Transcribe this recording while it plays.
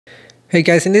Hey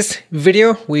guys, in this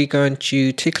video we're going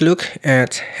to take a look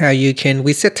at how you can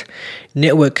reset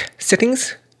network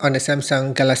settings on the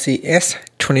Samsung Galaxy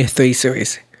S23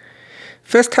 series.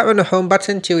 First, tap on the home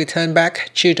button to return back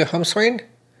to the home screen,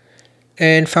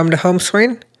 and from the home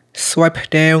screen swipe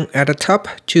down at the top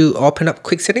to open up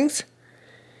quick settings.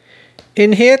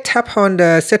 In here, tap on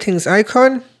the settings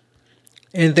icon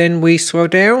and then we scroll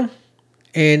down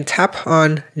and tap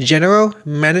on general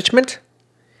management.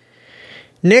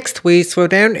 Next, we scroll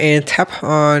down and tap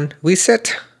on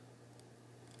Reset.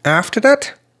 After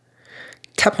that,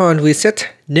 tap on Reset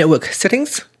Network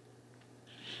Settings.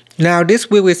 Now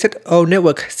this will reset all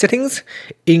network settings,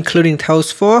 including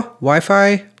tools for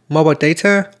Wi-Fi, mobile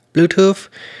data, Bluetooth,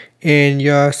 and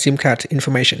your SIM card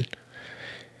information.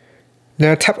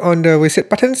 Now tap on the reset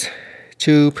buttons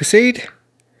to proceed.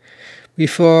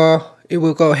 Before it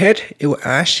will go ahead, it will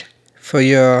ask for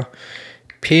your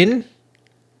PIN.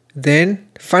 Then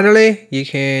finally, you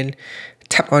can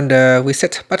tap on the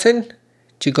reset button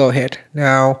to go ahead.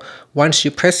 Now, once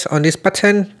you press on this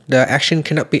button, the action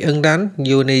cannot be undone.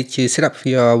 You need to set up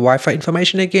your Wi-Fi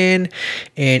information again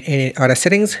and any other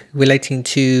settings relating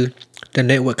to the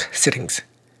network settings.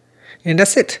 And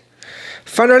that's it.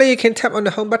 Finally, you can tap on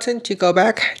the home button to go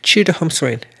back to the home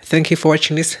screen. Thank you for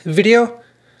watching this video.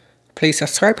 Please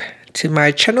subscribe to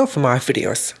my channel for more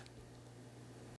videos.